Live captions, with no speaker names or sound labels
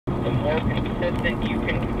The more consistent you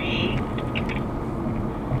can be,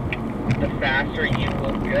 the faster you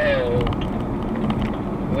will go.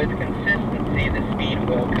 With consistency, the speed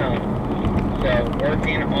will come. So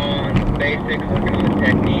working on the basics, working on the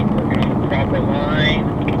technique, working on the proper line,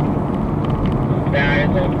 that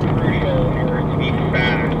is all crucial in order to be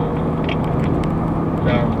fast.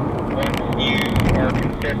 So once you are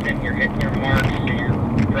consistent, you're hitting your marks, you're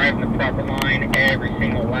driving the proper line every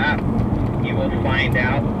single lap, you will find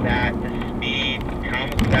out that the speed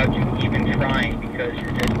comes without you even trying, because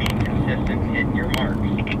you're just being consistent and hitting your marks.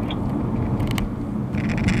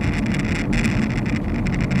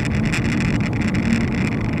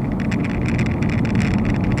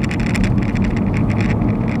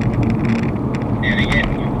 And again,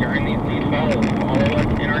 during these follow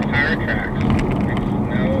us in our tire tracks. There's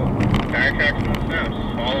no tire tracks in the snow.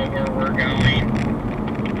 Just follow where we're going.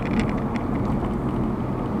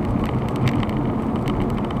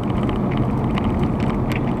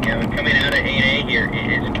 Coming out of 8A here,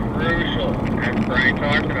 it is crucial, as Brian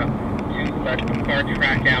talked about, to let the car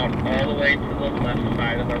track out all the way to the left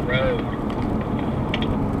side of the road.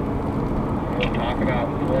 We'll talk about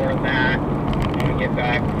more of that when we get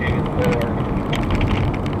back to the board.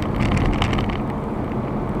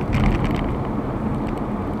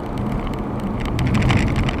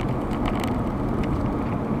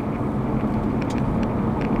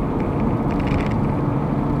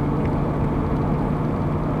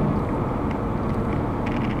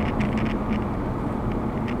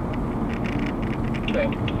 So,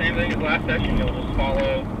 same thing as last session, you'll just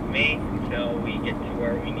follow me until we get to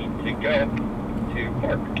where we need to go to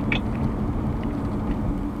park.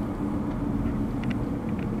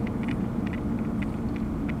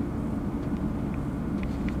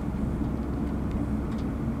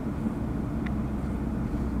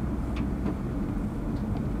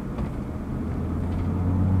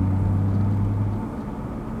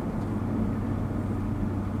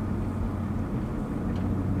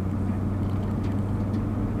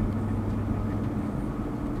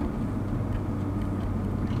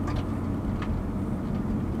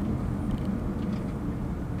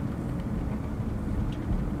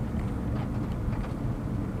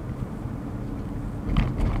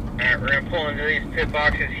 Alright, we're going to pull into these pit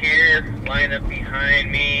boxes here, line up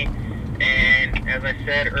behind me, and as I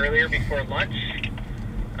said earlier before lunch,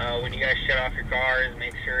 when you guys shut off your cars,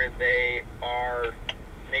 make sure the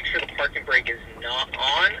parking brake is not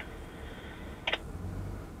on,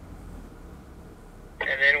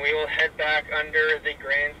 and then we will head back under the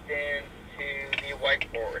grandstand to the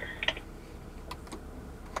whiteboard.